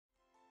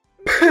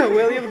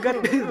Well, you've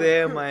got me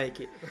there,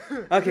 Mikey.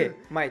 Okay,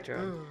 my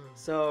turn.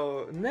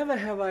 So, never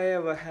have I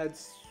ever had.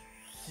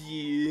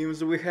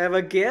 Seems we have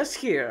a guest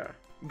here.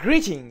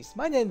 Greetings,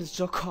 my name is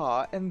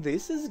Jokar and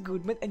this is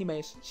Goodman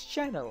Animations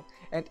channel,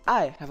 and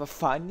I have a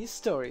funny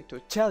story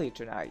to tell you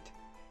tonight.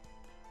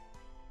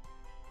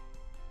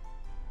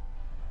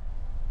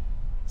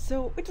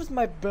 So it was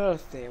my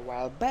birthday a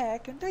while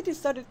back and I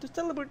decided to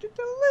celebrate it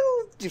a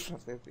little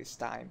differently this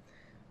time.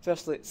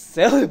 Firstly,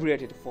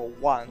 celebrate it for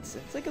once,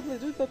 and secondly,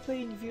 do it by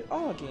playing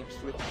VR games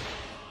with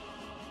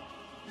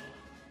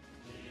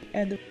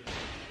and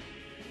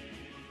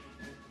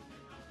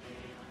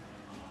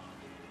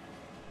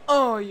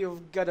oh,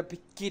 you've gotta be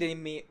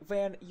kidding me,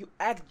 Van, you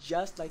act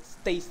just like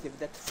Stacy with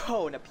that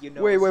phone up your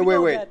nose.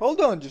 Wait, hold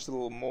on just a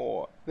little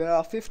more. There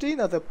are 15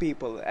 other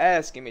people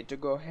asking me to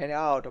go hang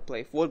out or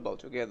play football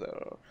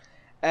together.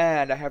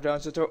 And I have to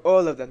answer to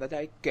all of them that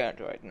I can't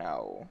right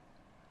now.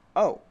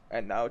 Oh,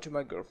 and now to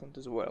my girlfriend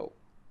as well.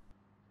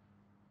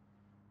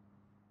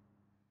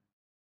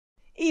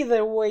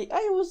 Either way,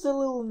 I was a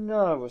little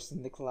nervous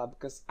in the club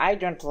because I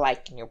don't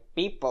like new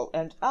people,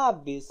 and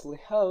obviously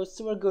hosts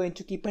were going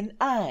to keep an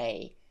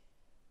eye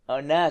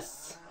on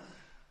us.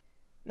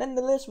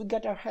 Nonetheless, we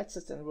got our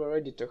headsets and we're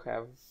ready to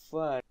have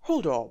fun.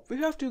 Hold up, we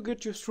have to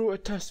get you through a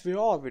test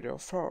VR video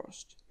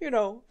first. You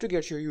know, to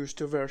get you used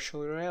to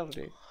virtual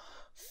reality.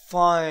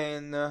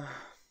 Fine.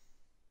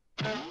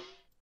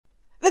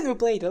 Then we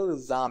played a little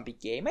zombie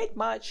game, ain't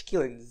much,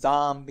 killing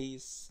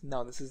zombies.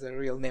 No, this is the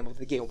real name of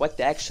the game, what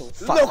the actual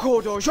fuck?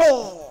 Loco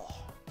Dojo!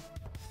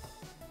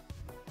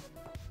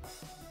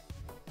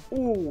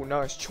 Ooh,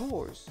 nice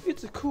choice.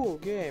 It's a cool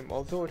game,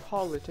 although it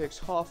hardly takes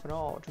half an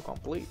hour to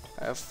complete.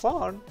 Have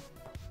fun!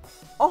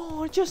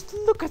 Oh, just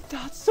look at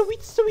that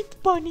sweet, sweet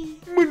bunny!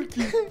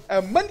 Monkey!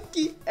 A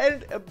monkey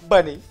and a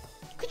bunny!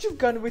 Could you have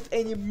gone with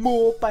any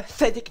more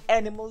pathetic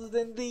animals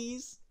than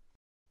these?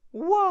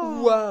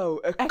 Wow! Wow,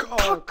 a A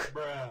cock!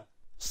 cock.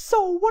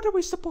 So, what are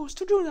we supposed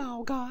to do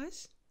now,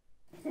 guys?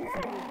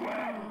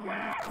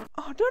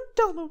 Oh, don't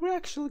tell me we're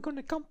actually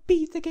gonna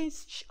compete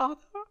against each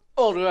other.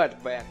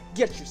 Alright, man,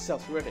 get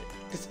yourself ready,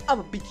 cause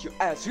I'ma beat your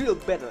ass real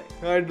badly.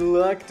 I'd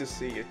like to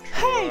see you try.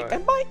 Hey,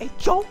 am I a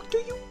joke to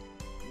you?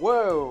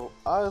 Whoa,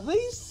 are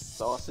these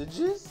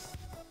sausages?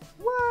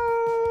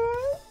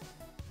 What?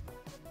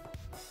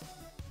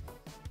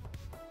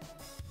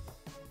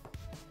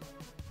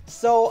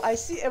 So, I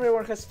see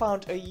everyone has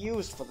found a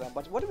use for them,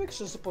 but what are we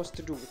actually supposed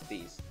to do with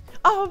these?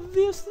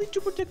 Obviously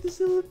to protect these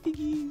little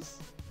piggies.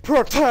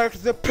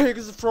 Protect the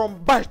pigs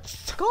from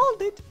bites!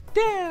 Called it?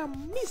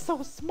 Damn, me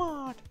so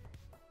smart.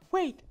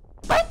 Wait,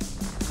 what?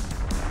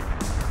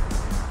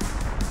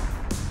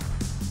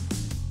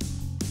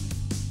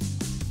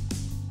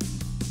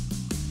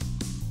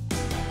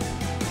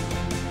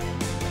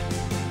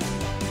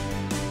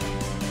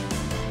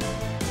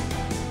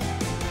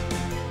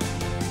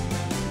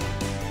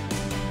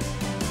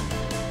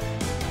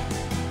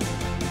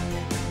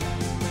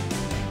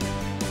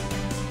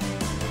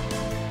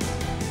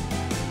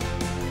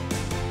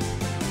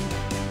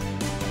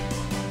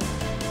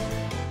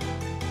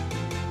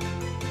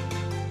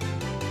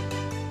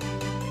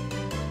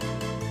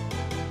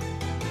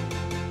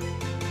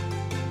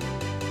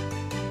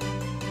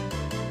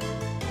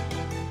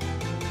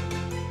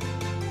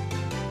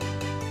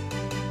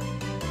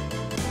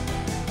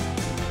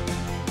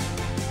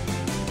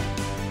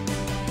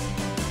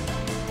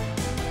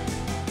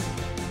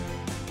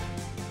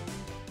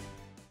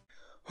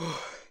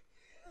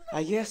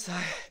 I guess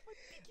I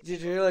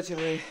did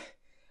relatively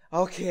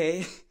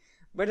okay.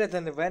 Better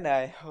than the Van,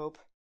 I hope.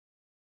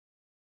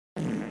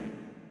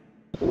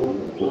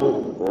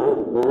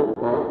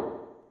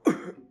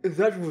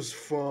 That was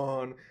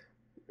fun.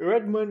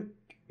 Redmond.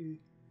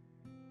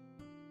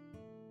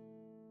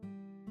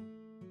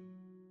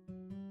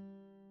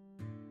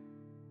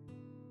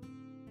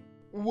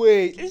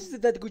 Wait, is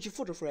it that Gucci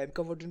photo frame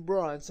covered in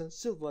bronze and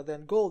silver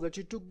then gold that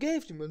you two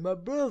gave to me on my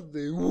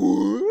birthday?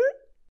 What?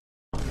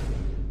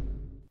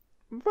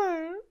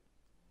 Well,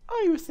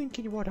 are you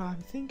thinking what I'm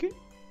thinking?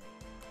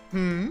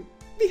 Hmm?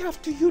 We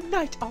have to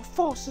unite our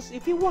forces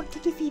if we want to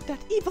defeat that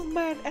evil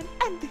man and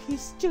end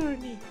his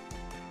journey.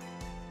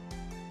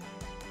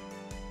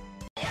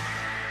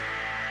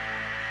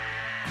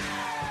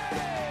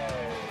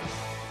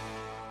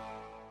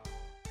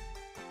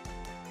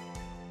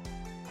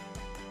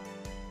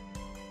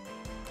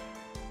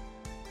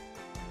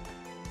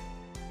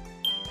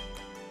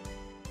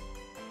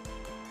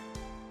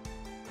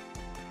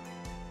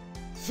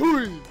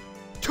 Three,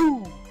 two,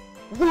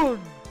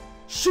 one,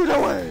 shoot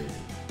away!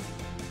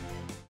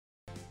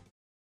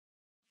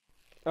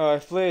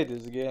 I've played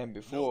this game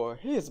before.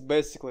 He's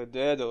basically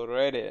dead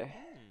already.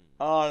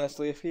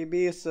 Honestly, if he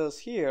beats us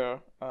here,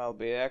 I'll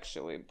be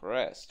actually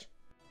impressed.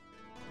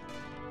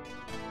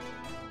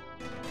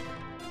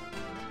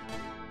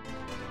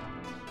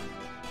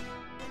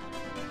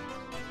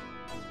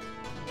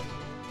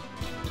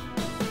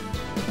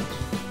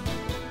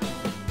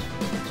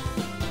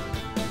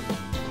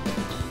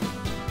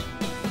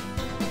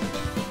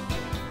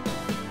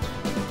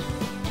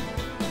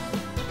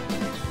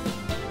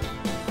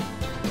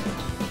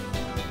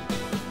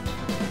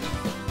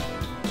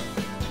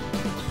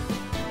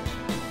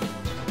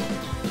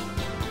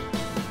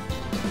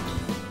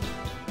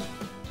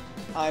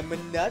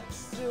 I'm not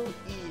so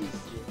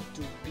easy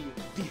to be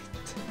beat.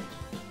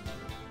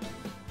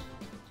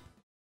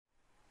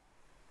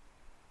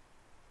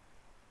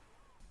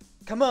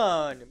 Come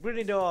on, bring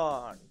it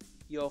on.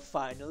 Your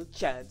final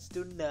chance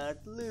to not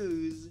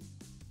lose.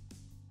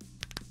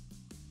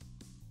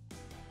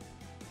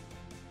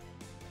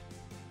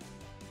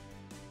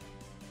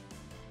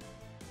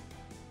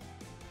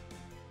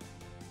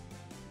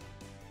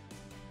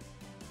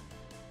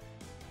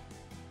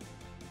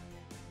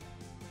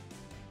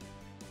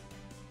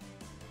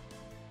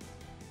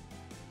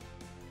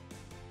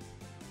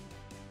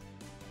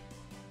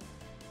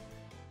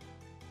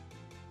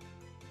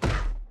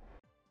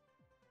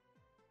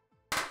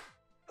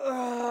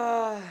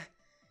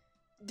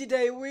 Did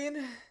I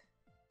win?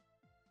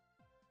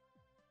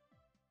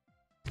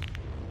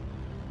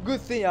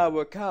 Good thing I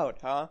work out,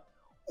 huh?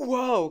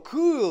 Wow,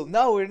 cool!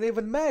 Now we're in an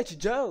even match,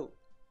 Joe!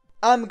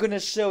 I'm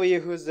gonna show you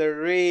who's the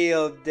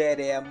real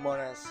daddy among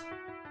us.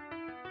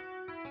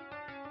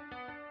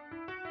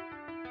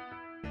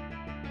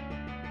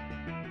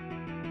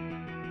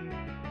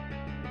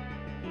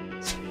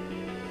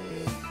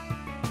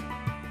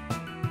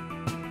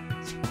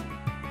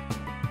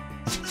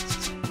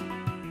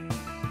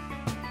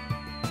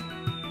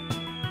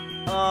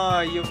 Oh,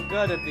 you've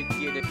gotta be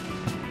kidding.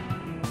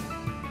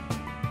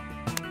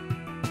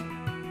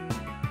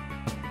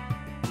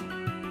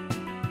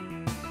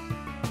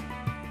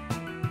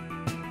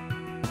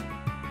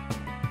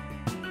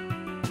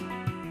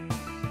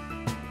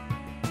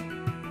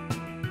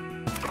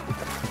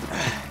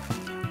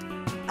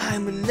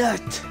 I'm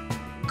not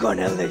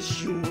gonna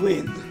let you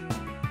win.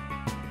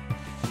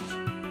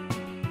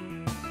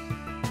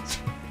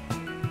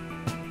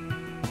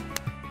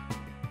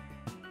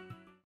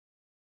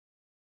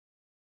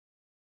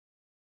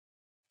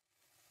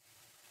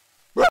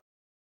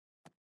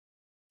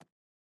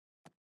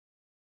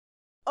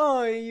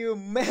 Oh, you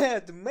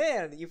mad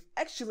man! You've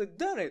actually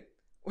done it!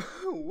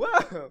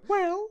 Wow!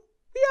 Well,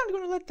 we aren't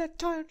gonna let that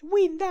tyrant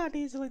win that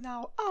easily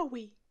now, are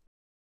we?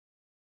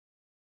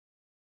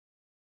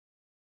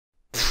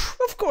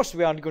 Of course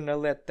we aren't gonna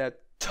let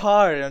that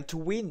tyrant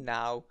win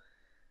now.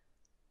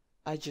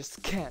 I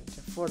just can't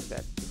afford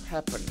that to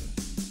happen.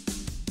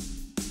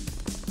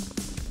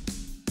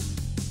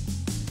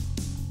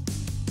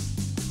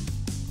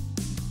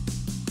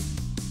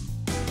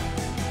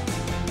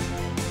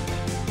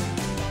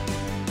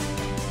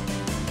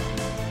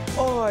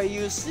 Oh,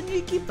 you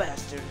sneaky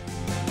bastard.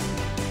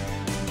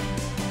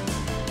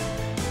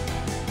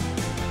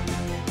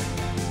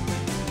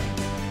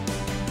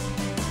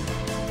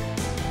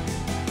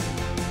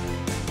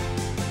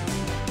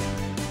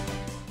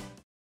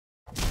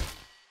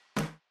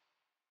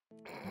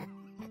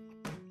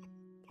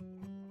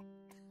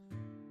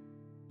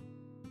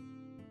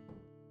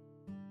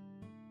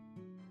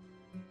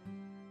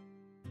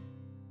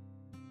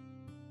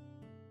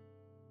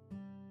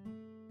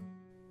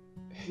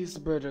 He's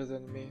better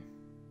than me.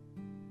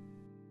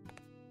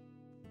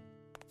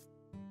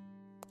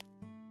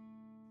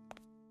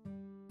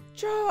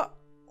 Joe,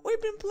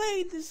 we've been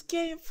playing this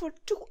game for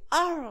 2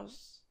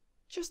 hours.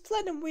 Just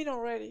let him win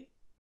already.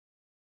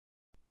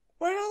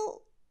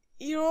 Well,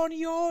 you're on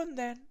your own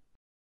then.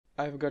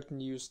 I've gotten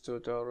used to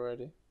it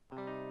already.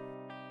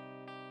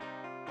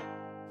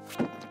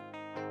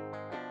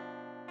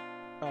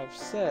 I've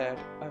said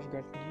I've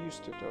gotten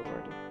used to it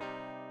already.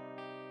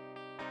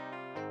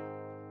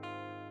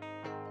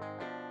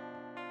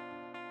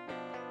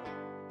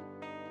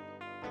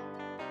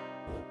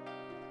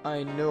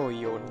 I know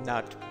you're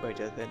not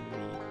better than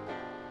me,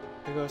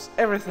 because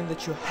everything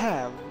that you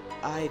have,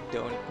 I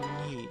don't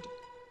need.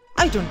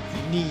 I don't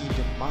need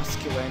a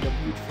muscular and a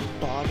beautiful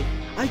body.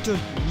 I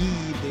don't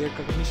need the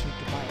recognition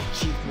to my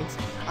achievements.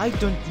 I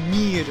don't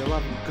need a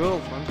loving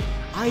girlfriend.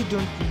 I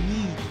don't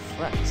need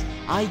friends.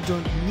 I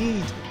don't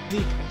need a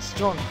big and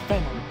strong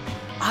family.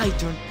 I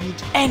don't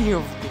need any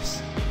of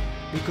this,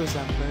 because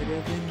I'm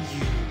better than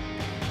you.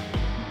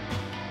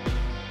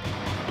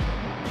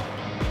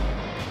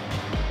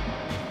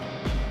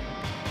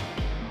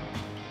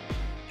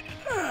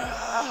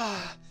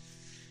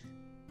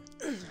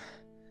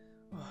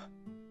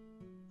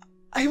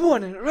 I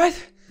won it,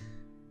 right?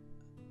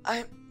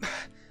 I'm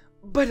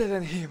better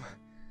than him,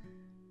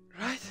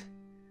 right?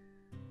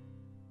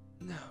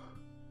 No,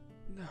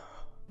 no,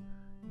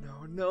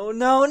 no, no,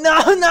 no,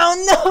 no,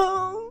 no,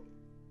 no!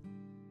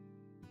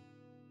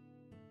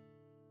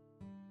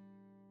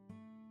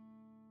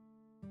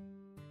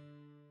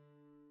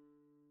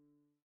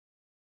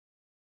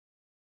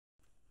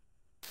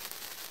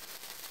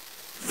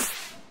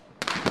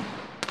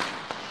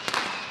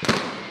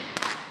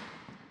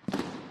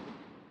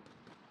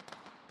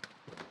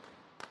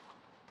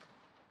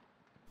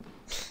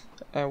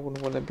 I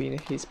wouldn't want to be in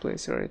his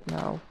place right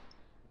now.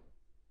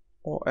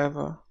 Or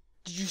ever.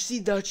 Did you see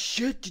that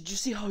shit? Did you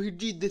see how he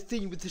did the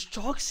thing with the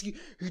sharks? He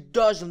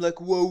does them like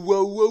whoa,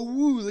 whoa, whoa,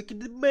 whoa, like in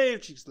the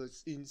Matrix.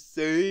 That's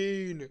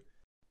insane.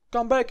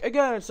 Come back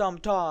again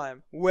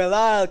sometime. Well,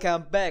 I'll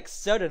come back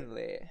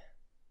suddenly.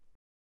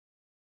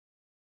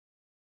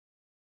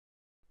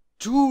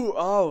 2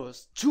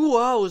 hours! 2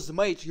 hours,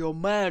 mate, you're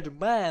mad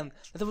man!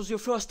 That was your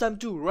first time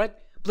too, right?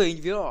 Playing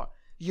VR.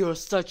 You're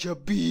such a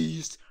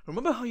beast!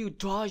 Remember how you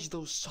dodged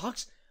those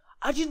shocks?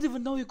 I didn't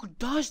even know you could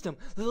dodge them,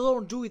 let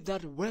alone do it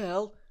that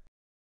well.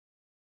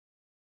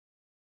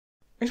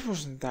 It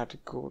wasn't that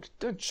good.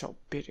 Don't show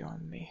pity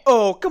on me.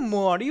 Oh, come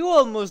on, you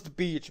almost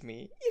beat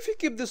me. If you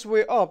keep this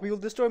way up, you'll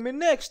destroy me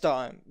next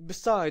time.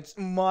 Besides,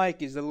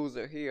 Mike is the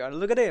loser here, and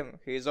look at him.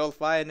 He's all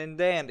fine and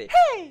dandy.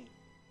 Hey!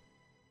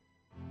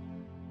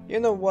 You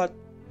know what?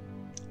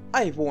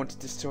 I won't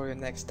destroy you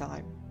next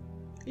time.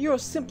 You're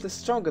simply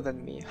stronger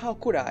than me, how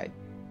could I?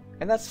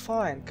 And that's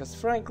fine, cause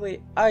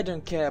frankly, I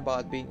don't care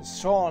about being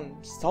strong,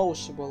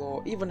 sociable,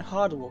 or even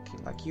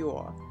hardworking like you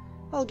are.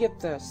 I'll get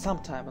there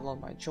sometime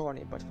along my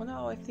journey, but for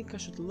now I think I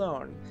should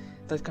learn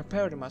that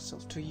comparing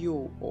myself to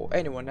you or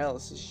anyone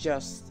else is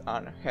just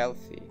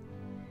unhealthy.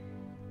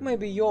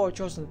 Maybe your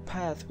chosen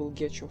path will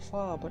get you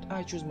far, but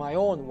I choose my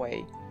own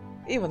way,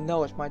 even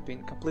though it might be in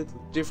a completely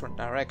different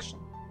direction.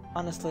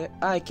 Honestly,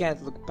 I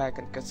can't look back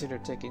and consider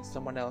taking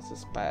someone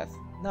else's path,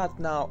 not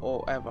now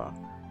or ever,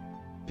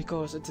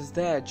 because it is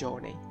their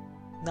journey,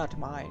 not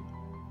mine.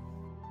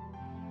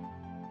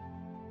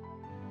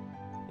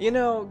 You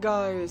know,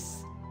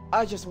 guys,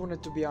 I just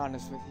wanted to be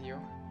honest with you.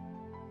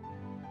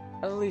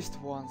 At least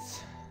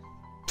once.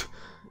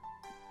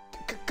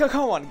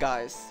 Come on,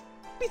 guys.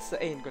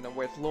 Pizza ain't gonna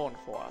wait long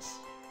for us.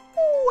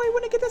 Oh, I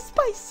wanna get a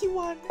spicy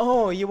one.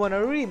 Oh, you want a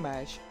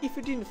rematch? If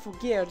you didn't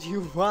forget,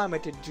 you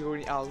vomited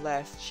during our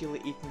last chili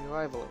eating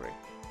rivalry.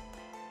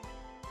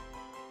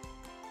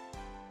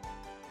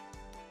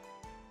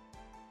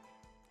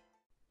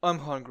 I'm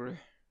hungry.